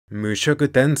Mushoku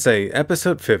Tensei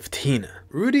Episode 15.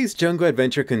 Rudy's jungle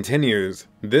adventure continues,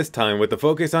 this time with the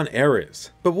focus on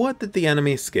Eris. But what did the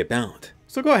anime skip out?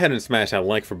 So go ahead and smash that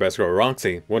like for best girl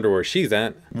Roxy, wonder where she's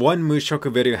at. One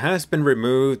Mushoku video has been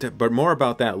removed, but more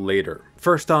about that later.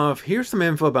 First off, here's some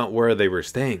info about where they were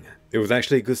staying. It was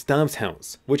actually Gustav's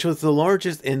house, which was the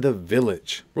largest in the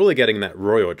village, really getting that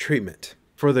royal treatment.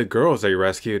 For the girls they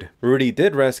rescued, Rudy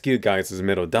did rescue Guy's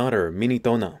middle daughter,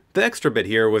 Minitona. The extra bit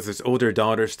here was his older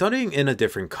daughter studying in a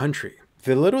different country.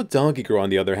 The little doggy girl on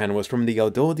the other hand was from the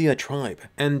Doldia tribe,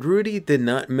 and Rudy did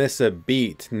not miss a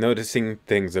beat noticing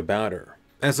things about her.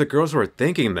 As the girls were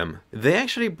thanking them, they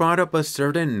actually brought up a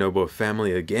certain noble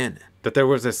family again. That there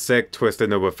was a sick, twisted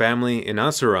noble family in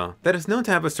Asura that is known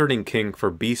to have a certain kink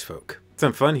for beast folk.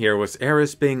 Some fun here was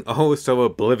Eris being oh so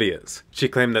oblivious. She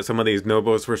claimed that some of these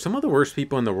nobles were some of the worst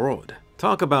people in the world.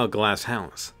 Talk about glass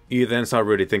house. You then saw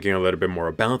Rudy thinking a little bit more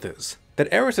about this.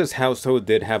 That Eris's household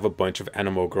did have a bunch of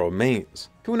animal girl maids.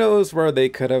 Who knows where they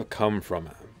could have come from.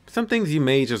 Some things you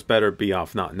may just better be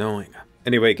off not knowing.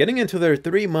 Anyway, getting into their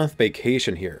 3-month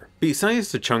vacation here.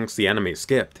 Besides the chunks the anime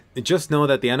skipped, just know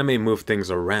that the anime moved things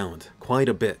around quite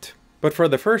a bit. But for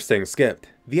the first thing skipped,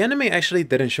 the anime actually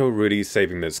didn't show Rudy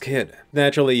saving this kid.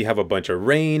 Naturally, you have a bunch of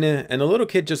rain, and the little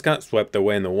kid just got swept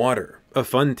away in the water. A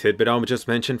fun tidbit I'll just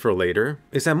mention for later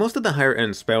is that most of the higher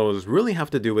end spells really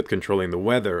have to do with controlling the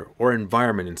weather or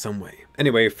environment in some way.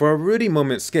 Anyway, for a Rudy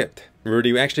moment skipped,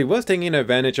 Rudy actually was taking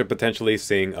advantage of potentially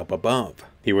seeing up above.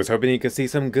 He was hoping he could see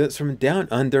some goods from down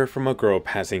under from a girl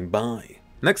passing by.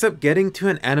 Next up, getting to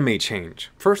an anime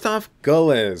change. First off,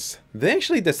 Gullis. They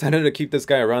actually decided to keep this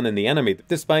guy around in the anime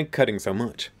despite cutting so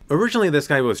much. Originally this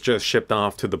guy was just shipped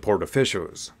off to the port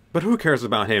officials. But who cares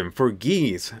about him? For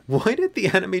geese, why did the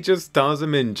anime just toss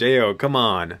him in jail? Come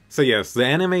on. So yes, the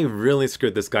anime really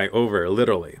screwed this guy over,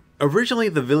 literally. Originally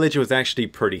the village was actually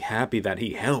pretty happy that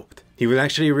he helped. He was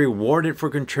actually rewarded for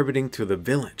contributing to the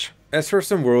village. As for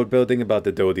some world building about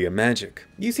the Doldia magic,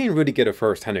 you've seen Rudy get a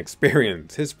first-hand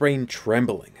experience, his brain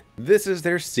trembling. This is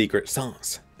their secret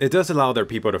sauce. It does allow their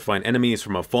people to find enemies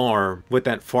from afar with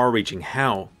that far-reaching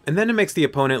howl, and then it makes the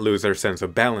opponent lose their sense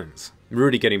of balance.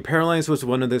 Rudy getting paralyzed was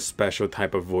one of this special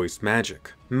type of voice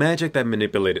magic that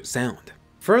manipulated sound.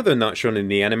 Further not shown in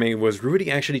the anime was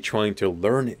Rudy actually trying to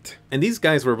learn it, and these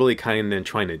guys were really kind and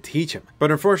trying to teach him,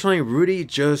 but unfortunately Rudy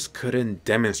just couldn't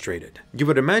demonstrate it. You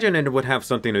would imagine it would have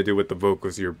something to do with the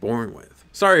vocals you're born with.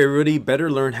 Sorry Rudy, better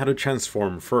learn how to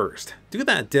transform first. Do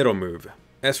that diddle move.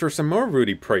 As for some more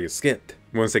Rudy praise skipped.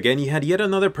 Once again you had yet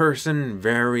another person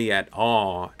very at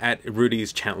awe at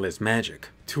Rudy's chantless magic.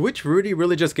 To which Rudy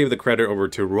really just gave the credit over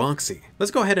to Roxy.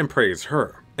 Let's go ahead and praise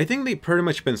her. I think they've pretty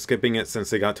much been skipping it since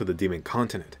they got to the demon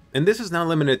continent. And this is not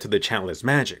limited to the chantless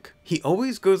magic. He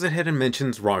always goes ahead and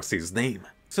mentions Roxy's name.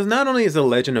 So not only is the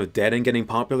legend of Deaden getting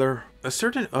popular, a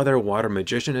certain other water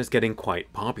magician is getting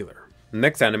quite popular.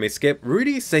 Next anime skip,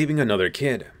 Rudy saving another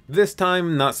kid. This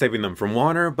time not saving them from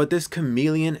water, but this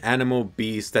chameleon animal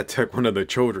beast that took one of the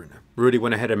children. Rudy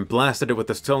went ahead and blasted it with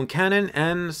a stone cannon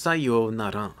and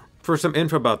sayonara. For some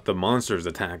info about the monsters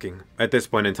attacking. At this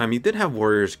point in time you did have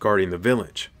warriors guarding the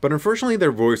village, but unfortunately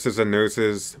their voices and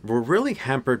noses were really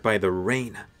hampered by the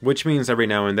rain, which means every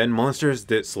now and then monsters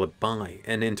did slip by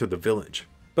and into the village.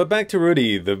 But back to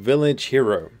Rudy, the village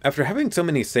hero. After having so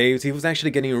many saves, he was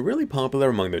actually getting really popular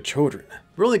among the children,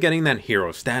 really getting that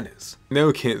hero status.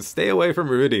 No kids, stay away from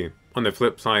Rudy. On the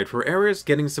flip side, for Eris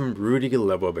getting some Rudy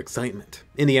level of excitement.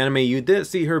 In the anime, you did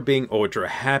see her being ultra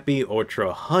happy,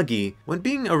 ultra huggy when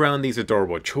being around these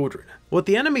adorable children. What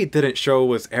the anime didn't show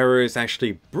was Eris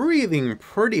actually breathing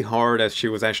pretty hard as she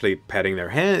was actually petting their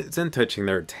heads and touching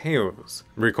their tails.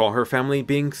 Recall her family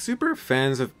being super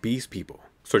fans of beast people.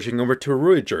 Switching over to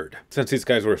Ruijerd. Since these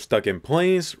guys were stuck in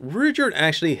place, Ruijerd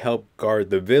actually helped guard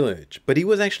the village, but he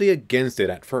was actually against it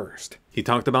at first. He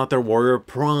talked about their warrior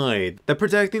pride, that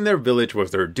protecting their village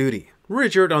was their duty.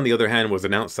 Ruijerd on the other hand was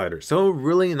an outsider, so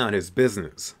really not his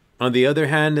business. On the other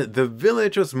hand, the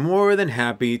village was more than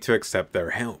happy to accept their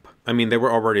help. I mean, they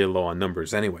were already low on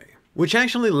numbers anyway. Which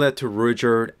actually led to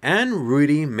Ruijerd and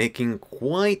Rudy making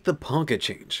quite the pocket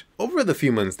change. Over the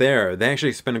few months there, they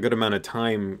actually spent a good amount of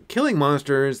time killing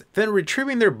monsters, then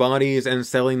retrieving their bodies and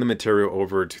selling the material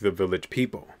over to the village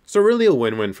people. So really a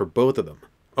win-win for both of them.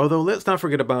 Although let's not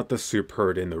forget about the soup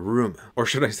herd in the room, or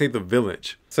should I say the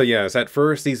village. So yes, at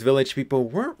first these village people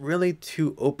weren't really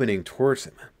too opening towards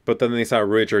him. But then they saw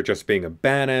Ruijerd just being a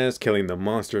badass, killing the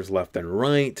monsters left and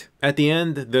right. At the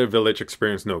end, the village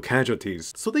experienced no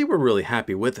casualties, so they were really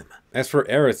happy with him. As for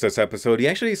Eris this episode, he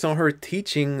actually saw her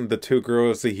teaching the two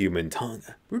girls the human tongue.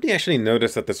 Rudy actually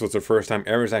noticed that this was the first time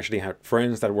Eris actually had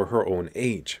friends that were her own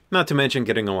age, not to mention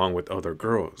getting along with other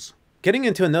girls. Getting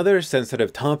into another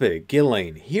sensitive topic,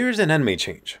 Ghislaine, here's an anime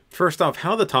change. First off,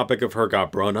 how the topic of her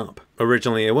got brought up.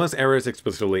 Originally, it was Eris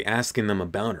explicitly asking them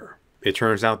about her. It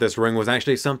turns out this ring was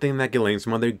actually something that Ghislaine's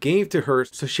mother gave to her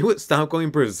so she would stop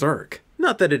going berserk.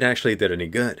 Not that it actually did any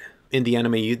good. In the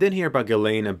anime, you did hear about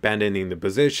Ghislaine abandoning the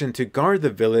position to guard the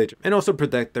village and also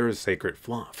protect their sacred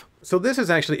fluff. So this is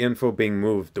actually info being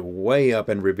moved way up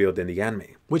and revealed in the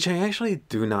anime, which I actually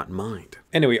do not mind.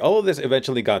 Anyway, all of this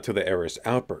eventually got to the Eris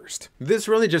outburst. This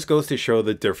really just goes to show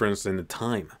the difference in the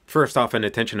time. First off, an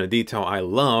attention to detail I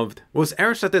loved was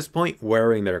Eris at this point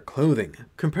wearing their clothing.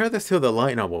 Compare this to the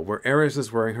light novel where Eris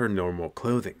is wearing her normal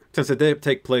clothing, since it did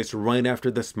take place right after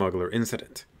the smuggler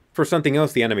incident. For something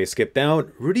else the anime skipped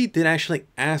out, Rudy did actually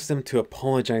ask them to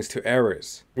apologize to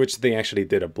Eris, which they actually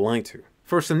did oblige to.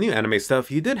 For some new anime stuff,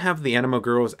 you did have the anime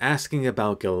girls asking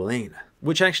about Ghislaine,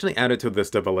 which actually added to this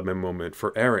development moment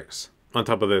for Eris. On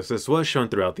top of this was shown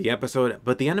throughout the episode,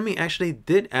 but the anime actually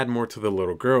did add more to the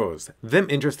little girls, them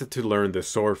interested to learn the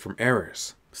sword from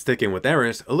Eris. Sticking with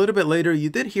Eris, a little bit later you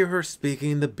did hear her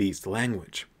speaking the beast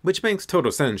language, which makes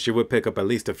total sense. She would pick up at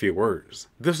least a few words.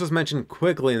 This was mentioned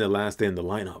quickly in the last day in the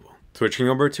light novel. Switching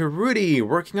over to Rudy,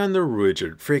 working on the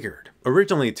Ruijerd figured.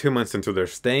 Originally 2 months into their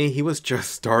stay, he was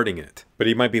just starting it. But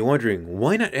you might be wondering,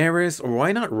 why not Eris or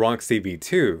why not Roxy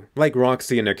V2? Like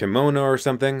Roxy in a kimono or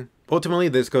something? Ultimately,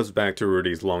 this goes back to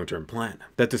Rudy's long-term plan,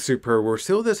 that the super were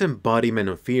still this embodiment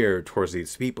of fear towards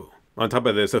these people. On top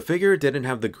of this, the figure didn't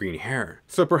have the green hair,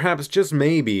 so perhaps just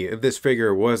maybe if this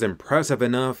figure was impressive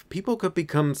enough, people could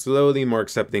become slowly more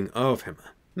accepting of him.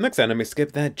 Next anime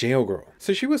skipped that jail girl,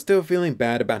 so she was still feeling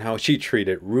bad about how she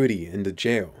treated Rudy in the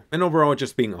jail, and overall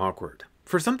just being awkward.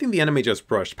 For something the anime just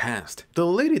brushed past, the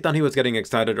lady thought he was getting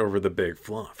excited over the big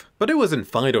fluff, but it wasn't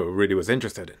Fido Rudy was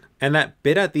interested in, and that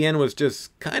bit at the end was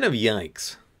just kind of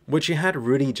yikes, which she had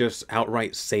Rudy just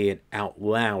outright say it out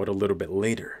loud a little bit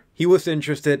later. He was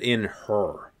interested in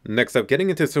her. Next up, getting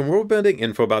into some world building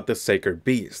info about the sacred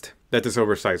beast. That this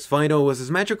oversized Fido was this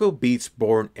magical beast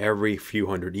born every few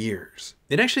hundred years.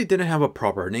 It actually didn't have a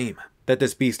proper name. That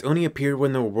this beast only appeared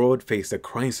when the world faced a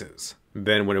crisis.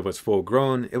 Then when it was full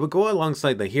grown, it would go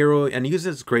alongside the hero and use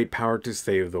its great power to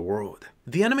save the world.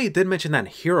 The anime did mention that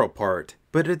hero part,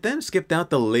 but it then skipped out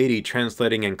the lady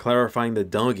translating and clarifying the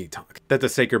doggy talk. That the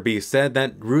sacred beast said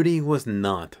that Rudy was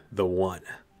not the one.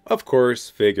 Of course,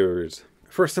 figures.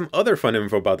 For some other fun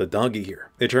info about the doggy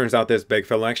here, it turns out this big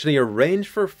fella actually arranged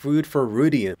for food for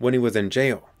Rudy when he was in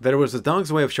jail. That it was the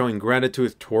dog's way of showing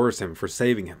gratitude towards him for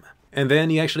saving him. And then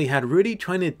he actually had Rudy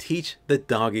trying to teach the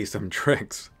doggy some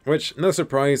tricks, which no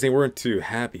surprise they weren't too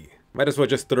happy. Might as well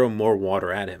just throw more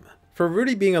water at him. For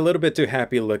Rudy being a little bit too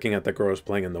happy looking at the girls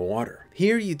playing in the water.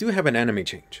 Here you do have an anime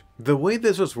change. The way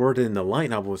this was worded in the light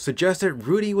novel suggested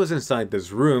Rudy was inside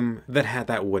this room that had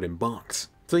that wooden box.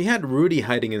 So you had Rudy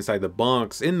hiding inside the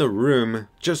box in the room,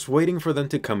 just waiting for them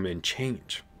to come and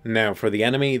change. Now for the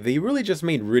anime, they really just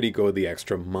made Rudy go the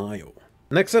extra mile.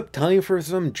 Next up, time for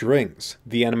some drinks.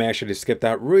 The anime actually skipped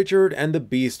out Ruijerd and the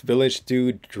Beast Village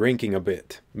dude drinking a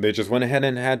bit. They just went ahead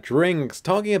and had drinks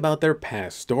talking about their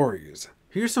past stories.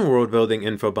 Here's some world building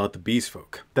info about the Beast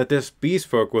Folk. That this Beast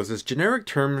Folk was this generic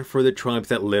term for the tribes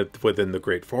that lived within the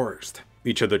Great Forest.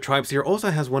 Each of the tribes here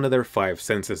also has one of their 5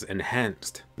 senses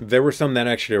enhanced. There were some that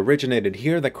actually originated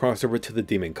here that crossed over to the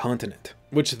demon continent,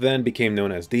 which then became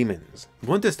known as demons.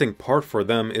 One distinct part for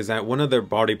them is that one of their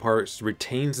body parts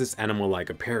retains this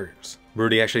animal-like appearance.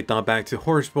 Rudy actually thought back to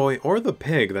Horseboy or the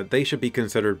pig that they should be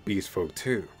considered beast folk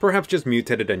too, perhaps just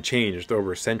mutated and changed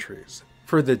over centuries.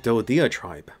 For the Doldia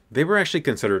tribe, they were actually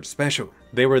considered special.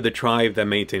 They were the tribe that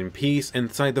maintained peace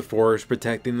inside the forest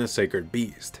protecting the sacred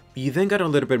beast. You then got a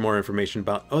little bit more information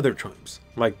about other tribes,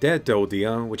 like Dead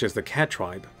Doldia, which is the cat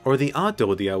tribe, or the Odd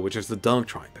Doldia, which is the dog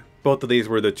tribe. Both of these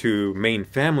were the 2 main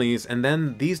families, and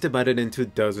then these divided into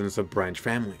dozens of branch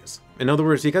families. In other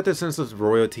words, you got the sense of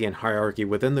royalty and hierarchy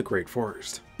within the Great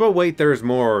Forest. But wait, there's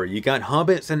more. You got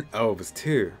hobbits and elves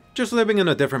too, just living in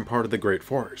a different part of the Great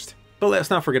Forest. But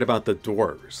let's not forget about the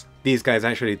dwarves. These guys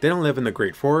actually didn't live in the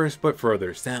Great Forest, but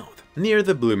further south, near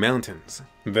the Blue Mountains.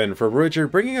 Then for Ruijerd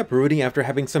bringing up Rudy after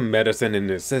having some medicine in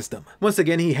his system. Once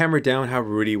again, he hammered down how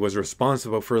Rudy was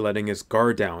responsible for letting his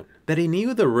guard down, that he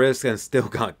knew the risk and still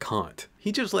got caught.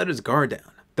 He just let his guard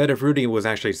down. That if Rudy was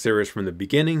actually serious from the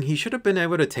beginning, he should have been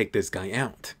able to take this guy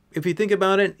out. If you think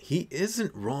about it, he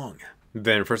isn't wrong.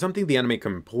 Then, for something the anime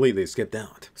completely skipped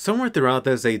out. Somewhere throughout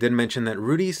this, they did mention that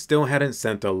Rudy still hadn't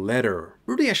sent a letter.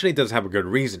 Rudy actually does have a good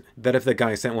reason, that if the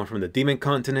guy sent one from the demon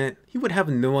continent, he would have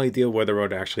no idea whether it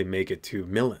would actually make it to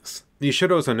Millis. You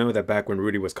should also know that back when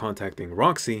Rudy was contacting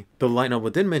Roxy, the light novel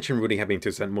did mention Rudy having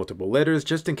to send multiple letters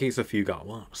just in case a few got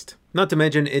lost. Not to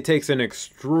mention, it takes an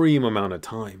extreme amount of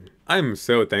time. I'm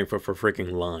so thankful for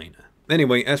freaking Line.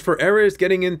 Anyway, as for Eris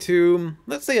getting into,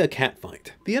 let's say, a cat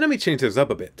fight, the anime changed this up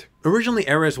a bit. Originally,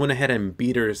 Eris went ahead and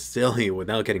beat her silly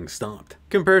without getting stopped,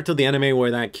 compared to the anime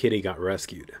where that kitty got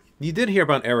rescued. You did hear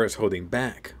about Eris holding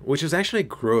back, which is actually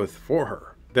growth for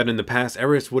her. That in the past,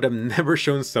 Eris would have never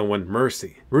shown someone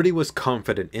mercy. Rudy was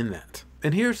confident in that.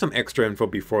 And here's some extra info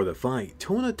before the fight,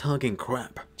 Tona talking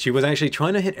crap. She was actually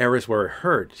trying to hit Eris where it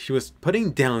hurt. She was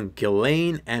putting down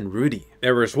Ghislaine and Rudy.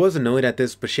 Eris was annoyed at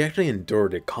this, but she actually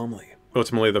endured it calmly.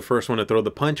 Ultimately, the first one to throw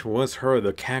the punch was her,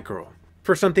 the cat girl.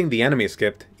 For something the anime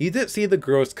skipped, you did see the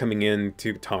girls coming in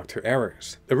to talk to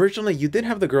Eris. Originally, you did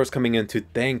have the girls coming in to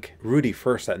thank Rudy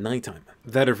first at nighttime.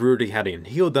 That if Rudy hadn't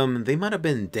healed them, they might have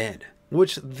been dead.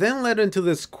 Which then led into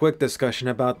this quick discussion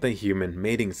about the human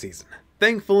mating season.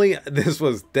 Thankfully, this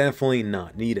was definitely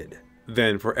not needed.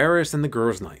 Then for Eris and the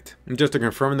girls' night, just to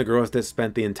confirm, the girls did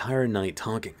spend the entire night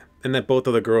talking, and that both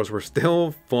of the girls were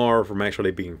still far from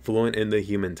actually being fluent in the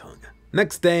human tongue.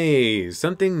 Next day,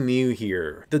 something new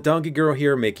here. The doggy girl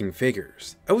here making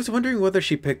figures. I was wondering whether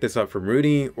she picked this up from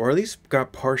Rudy, or at least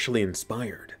got partially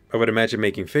inspired. I would imagine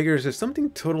making figures is something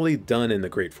totally done in the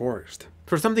Great Forest.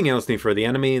 For something else new for the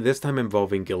anime, this time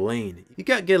involving Ghislaine. You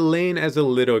got Ghislaine as a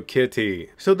little kitty.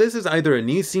 So this is either a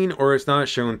new scene or it's not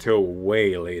shown till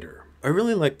way later. I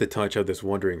really like the touch of this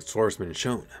wandering swordsman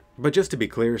shown. But just to be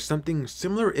clear, something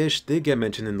similar-ish did get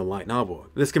mentioned in the light novel.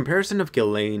 This comparison of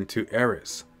Ghislaine to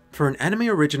Eris. For an anime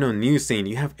original news scene,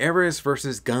 you have Eris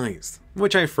versus Guys,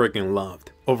 which I freaking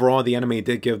loved. Overall, the anime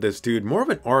did give this dude more of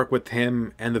an arc with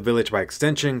him and the village by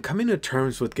extension coming to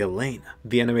terms with Ghislaine.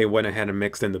 The anime went ahead and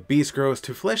mixed in the Beast Girls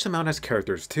to flesh them out as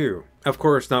characters too. Of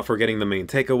course, not forgetting the main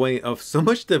takeaway of so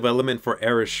much development for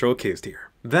Eris showcased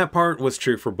here. That part was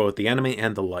true for both the anime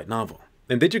and the light novel.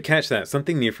 And did you catch that?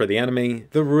 Something new for the anime,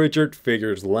 the Ruijerd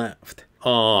figures left.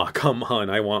 Aw, come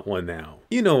on, I want one now.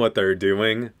 You know what they're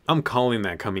doing. I'm calling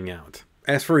that coming out.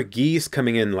 As for Geese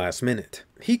coming in last minute,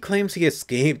 he claims he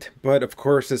escaped, but of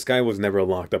course this guy was never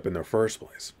locked up in the first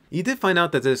place. You did find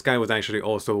out that this guy was actually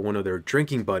also one of their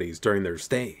drinking buddies during their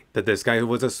stay. That this guy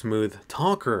was a smooth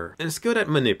talker and skilled at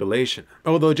manipulation.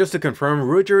 Although just to confirm,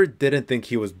 Ruijerd didn't think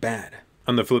he was bad.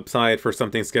 On the flip side, for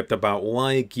something skipped about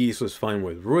why Geese was fine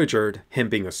with Ruijerd, him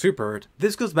being a super,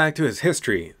 this goes back to his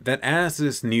history, that as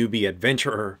this newbie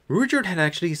adventurer, Ruijerd had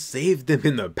actually saved him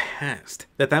in the past,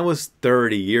 that was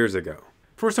 30 years ago.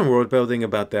 For some world building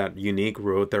about that unique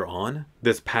road they're on,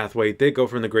 this pathway did go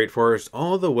from the Great Forest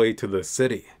all the way to the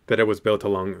city, that it was built a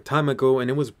long time ago and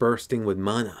it was bursting with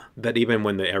mana, that even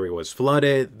when the area was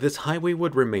flooded, this highway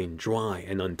would remain dry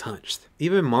and untouched.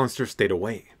 Even monsters stayed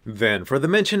away. Then, for the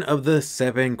mention of the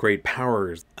 7 great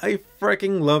powers, I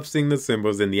freaking love seeing the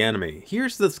symbols in the anime.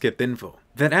 Here's the skipped info.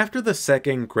 That after the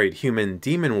second Great Human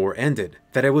Demon War ended,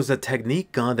 that it was a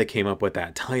technique god that came up with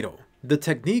that title. The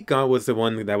technique god was the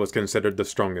one that was considered the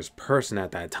strongest person at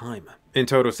that time. In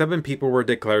total, 7 people were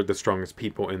declared the strongest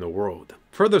people in the world.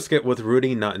 Further skip with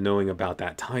Rudy not knowing about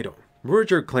that title.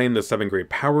 Ruijerd claimed the 7 great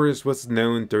powers was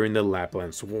known during the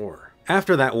Lapland's War.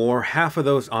 After that war, half of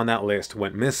those on that list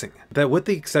went missing. That with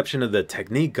the exception of the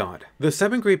technique god, the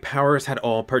 7 great powers had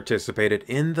all participated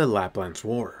in the Lapland's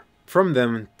War. From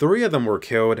them, 3 of them were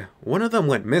killed, 1 of them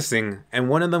went missing, and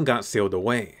 1 of them got sealed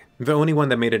away. The only one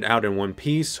that made it out in one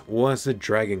piece was the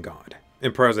Dragon God.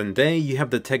 In present day, you have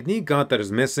the Technique God that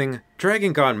is missing,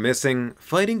 Dragon God missing,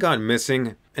 Fighting God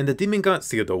missing, and the Demon God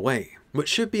sealed away, which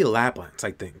should be Laplands,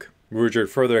 I think. Ruijerd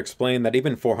further explained that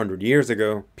even 400 years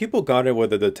ago, people doubted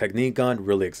whether the Technique God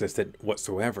really existed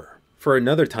whatsoever. For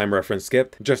another time reference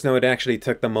skipped, just know it actually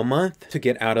took them a month to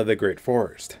get out of the Great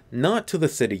Forest. Not to the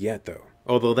city yet though,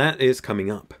 although that is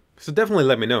coming up. So definitely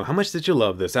let me know, how much did you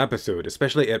love this episode,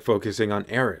 especially it focusing on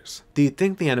Eris? Do you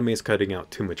think the anime is cutting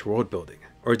out too much world building?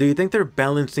 Or do you think they're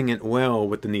balancing it well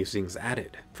with the new things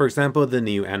added? For example, the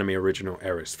new anime original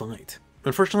Eris fight.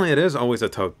 Unfortunately, it is always a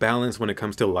tough balance when it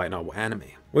comes to light novel anime,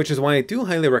 which is why I do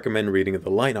highly recommend reading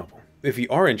the light novel. If you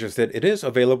are interested, it is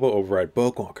available over at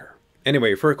Bookwalker.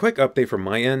 Anyway, for a quick update from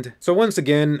my end, so once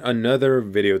again, another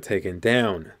video taken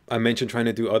down. I mentioned trying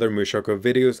to do other Mushoku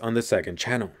videos on the second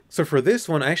channel. So for this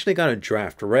one, I actually got a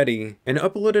draft ready and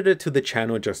uploaded it to the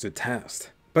channel just to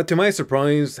test. But to my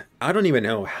surprise, I don't even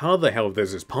know how the hell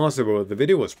this is possible. The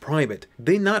video was private.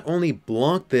 They not only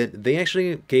blocked it, they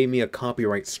actually gave me a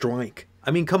copyright strike.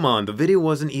 I mean, come on, the video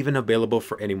wasn't even available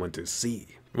for anyone to see.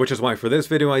 Which is why for this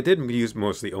video I did use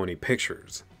mostly only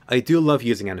pictures. I do love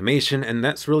using animation, and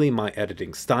that's really my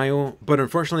editing style, but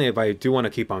unfortunately if I do want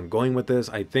to keep on going with this,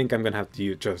 I think I'm gonna have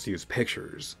to just use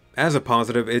pictures. As a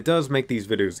positive, it does make these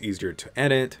videos easier to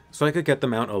edit, so I could get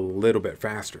them out a little bit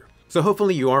faster. So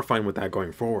hopefully you are fine with that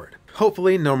going forward.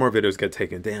 Hopefully no more videos get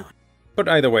taken down. But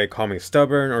either way, call me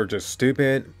stubborn or just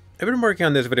stupid, I've been working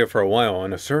on this video for a while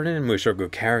on a certain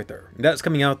Mushoku character. That's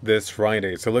coming out this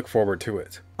Friday, so look forward to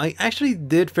it. I actually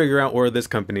did figure out where this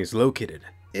company is located.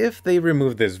 If they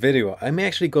remove this video, I may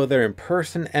actually go there in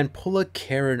person and pull a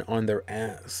Karen on their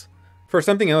ass. For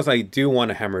something else I do want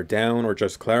to hammer down or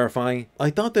just clarify,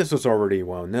 I thought this was already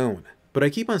well known, but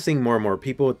I keep on seeing more and more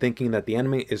people thinking that the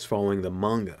anime is following the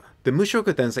manga. The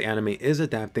Mushoku Tensei anime is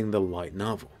adapting the light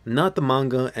novel, not the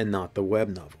manga and not the web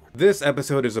novel. This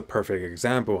episode is a perfect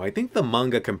example. I think the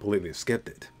manga completely skipped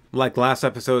it. Like last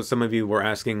episode, some of you were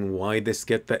asking why they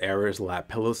skipped the Eris lap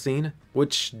pillow scene,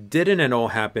 which didn't at all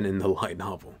happen in the light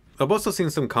novel. I've also seen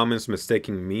some comments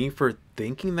mistaking me for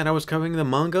thinking that I was covering the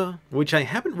manga, which I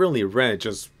haven't really read,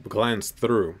 just glanced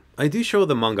through. I do show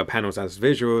the manga panels as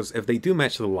visuals if they do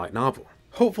match the light novel.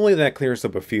 Hopefully that clears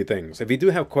up a few things. If you do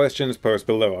have questions, post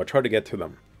below, I'll try to get to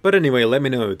them. But anyway, let me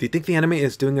know, do you think the anime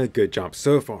is doing a good job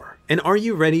so far? And are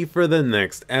you ready for the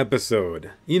next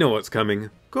episode? You know what's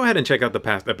coming. Go ahead and check out the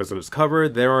past episodes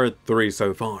covered, there are 3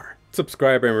 so far.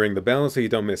 Subscribe and ring the bell so you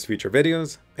don't miss future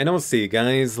videos, and I'll see you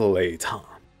guys later.